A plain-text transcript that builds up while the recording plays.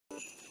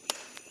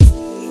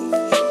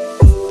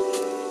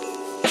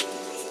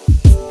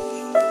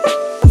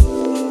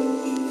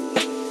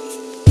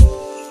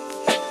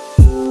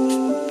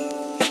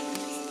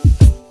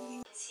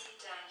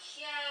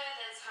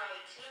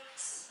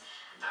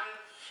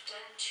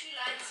done 2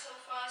 lines so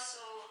far, so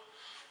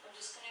I'm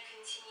just going to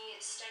continue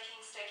stacking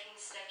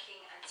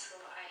until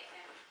I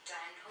am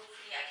done.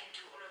 Hopefully I can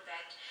do all of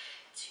that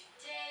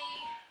today.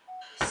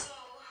 So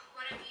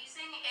what I'm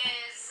using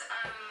is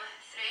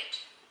thread.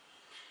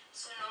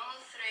 So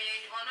normal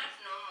thread, well not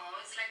normal,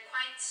 it's like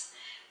quite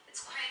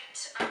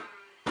tough,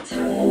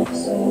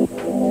 so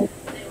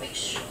I make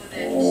sure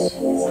that it's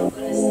not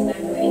going to snap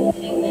or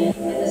anything. And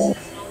this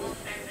is normal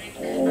fabric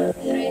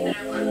thread that I got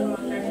from a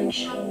fabric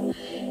shop.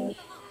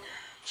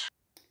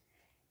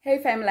 Hey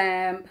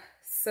Famblamb,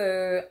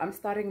 so I'm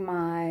starting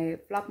my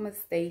Vlogmas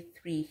day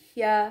 3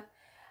 here.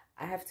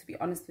 I have to be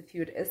honest with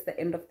you, it is the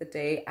end of the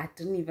day. I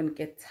didn't even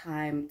get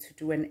time to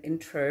do an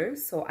intro,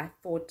 so I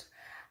thought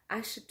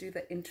I should do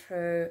the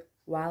intro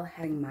while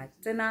having my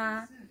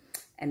dinner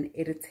and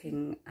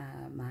editing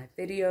my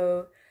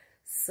video.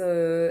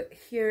 So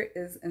here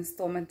is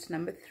installment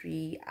number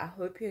 3. I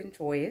hope you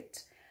enjoy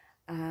it.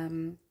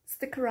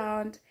 Stick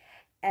around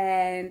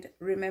and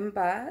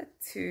remember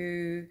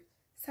to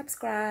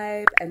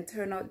subscribe and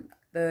turn on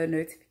the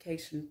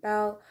notification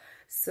bell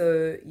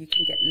so you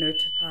can get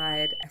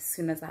notified as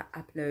soon as I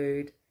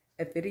upload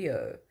a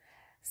video.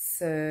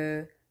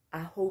 So I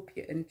hope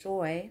you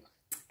enjoy,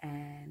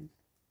 and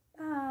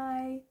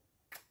bye.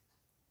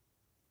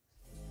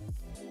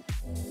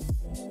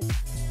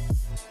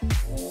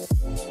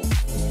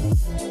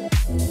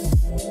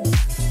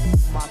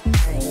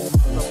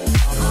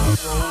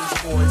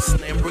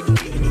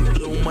 Lamborghini,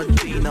 blue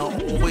Medina,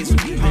 always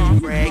beaming,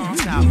 rag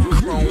top,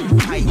 chrome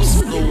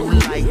pipes, blue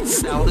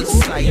lights out of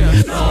sight.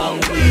 Long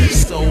way,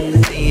 so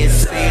in,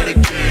 say it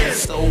again,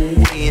 so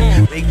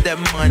in, make that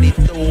money,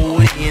 throw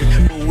it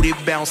in, booty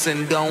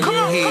bouncing, don't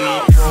hit.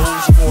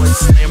 Rolls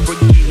Royce,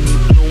 Lamborghini,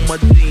 blue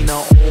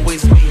Medina,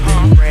 always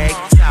beaming, rag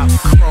top,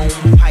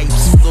 chrome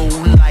pipes, blue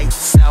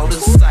lights out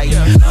of sight.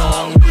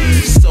 Long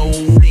way, so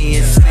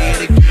in, say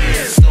it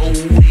again, so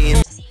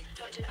in.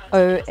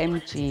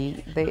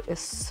 OMG, there is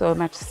so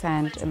much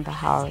sand in the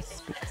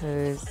house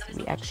because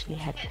we actually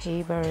had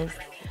pavers.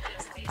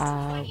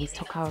 We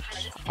took out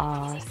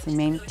our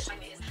cement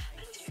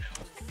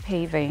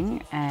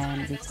paving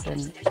and we put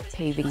in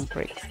paving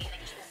bricks.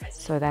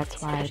 So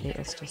that's why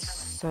there is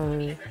just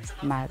so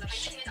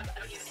much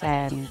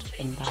sand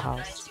in the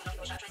house.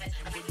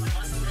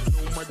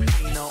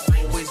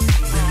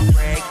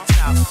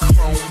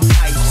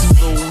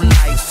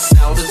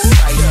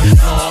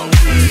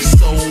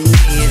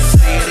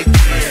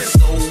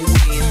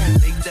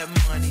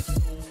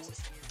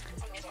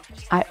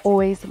 I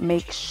always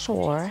make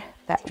sure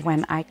that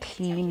when I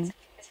clean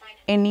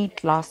any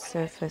glass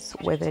surface,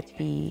 whether it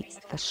be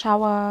the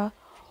shower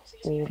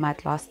or my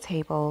glass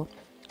table,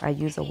 I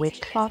use a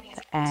wet cloth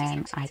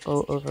and I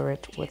go over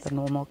it with a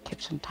normal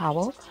kitchen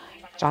towel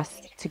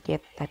just to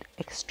get that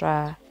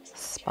extra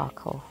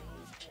sparkle.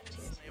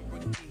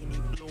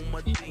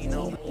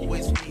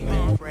 Always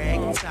beaming,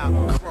 rag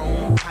top,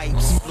 chrome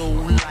pipes,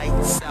 blue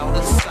lights out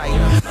of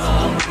sight.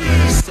 Long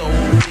way, so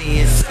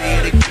in, say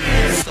it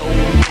again, so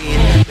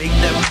in, make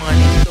that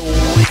money, throw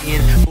it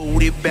in,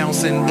 booty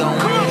bouncing, don't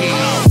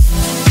hit.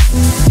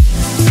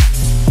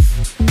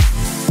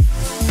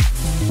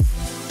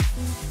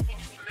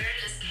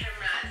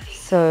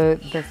 So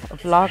this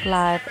vlog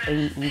live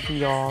ain't easy,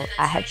 y'all.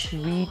 I had to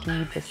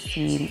redo the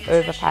scene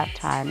over 5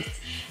 times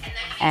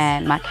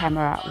and my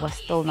camera was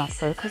still not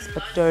focused,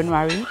 but don't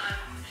worry,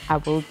 I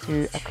will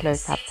do a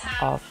close-up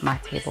of my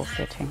table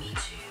setting.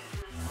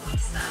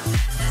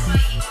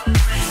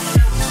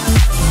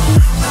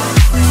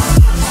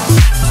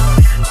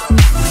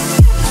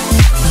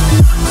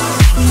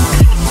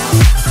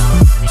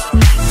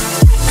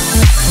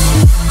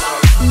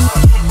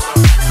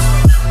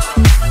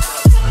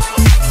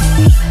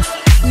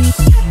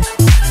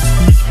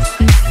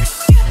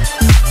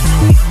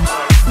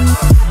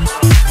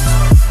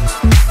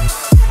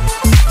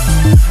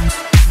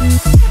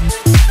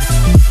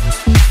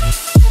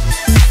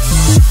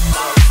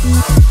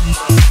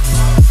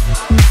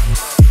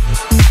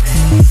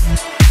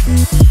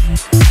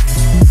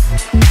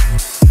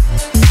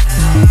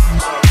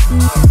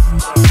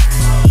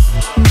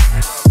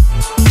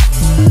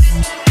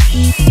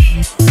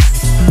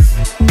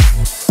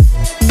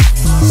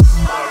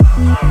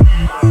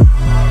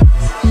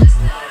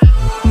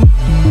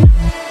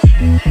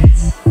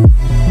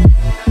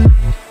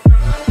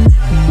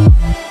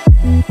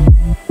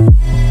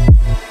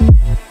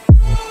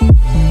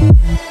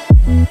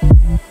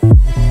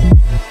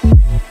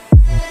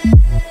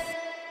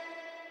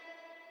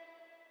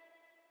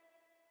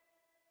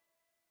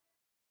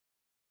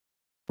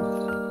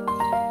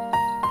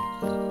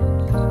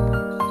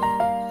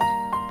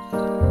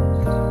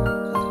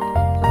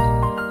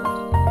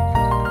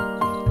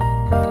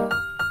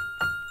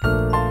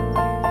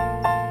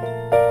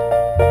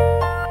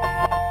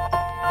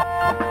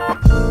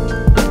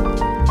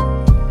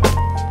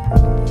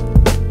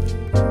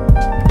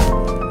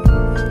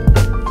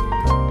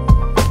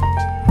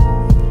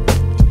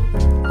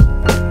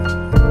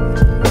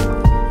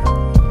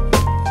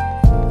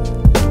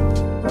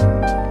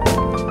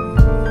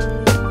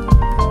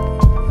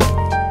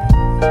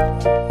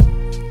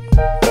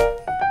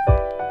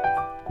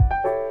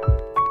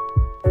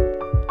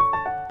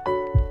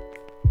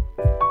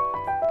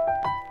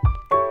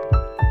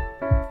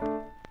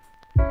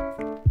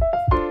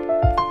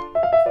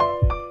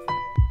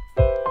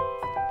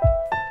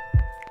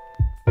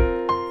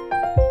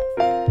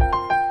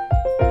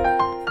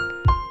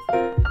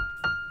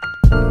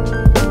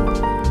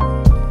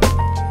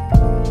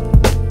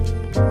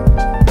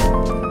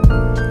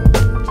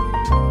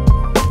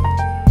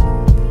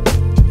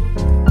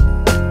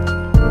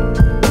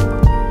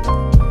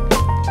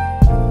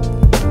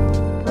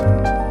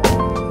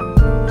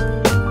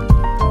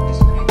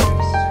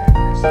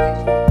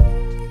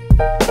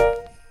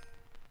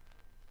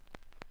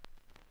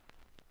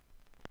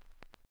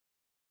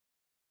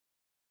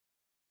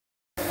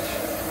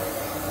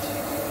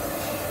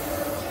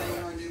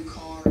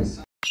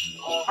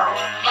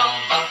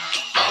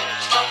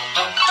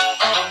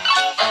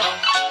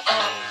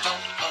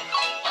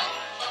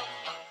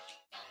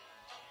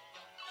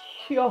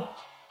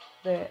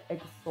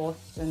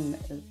 exhaustion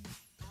is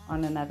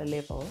on another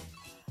level.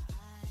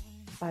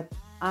 But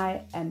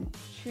I am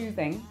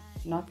choosing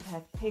not to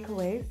have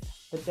takeaways.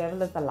 The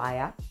devil is a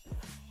liar.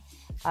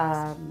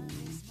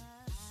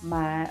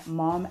 My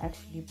mom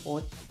actually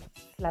bought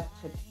slab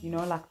chips, you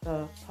know, like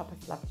the proper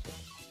slab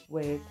chips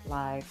with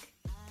like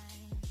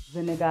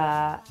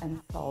vinegar and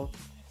salt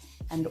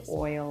and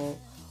oil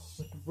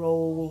with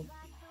rolls.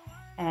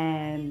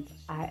 And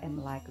I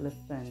am like,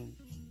 listen,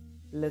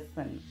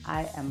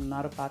 I am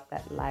not about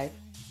that life.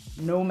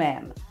 No,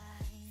 ma'am.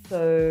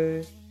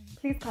 So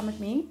please come with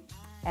me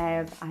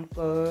as I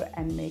go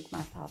and make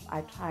myself.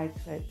 I try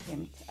to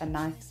attempt a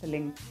nice,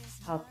 filling,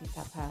 healthy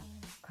supper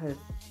because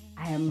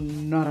I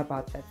am not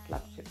about that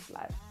slab chips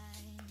life.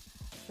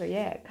 So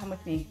yeah, come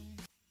with me.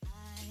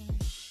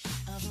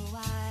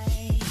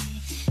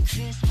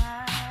 Christmas,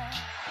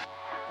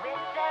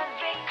 with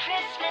every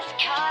Christmas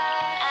card.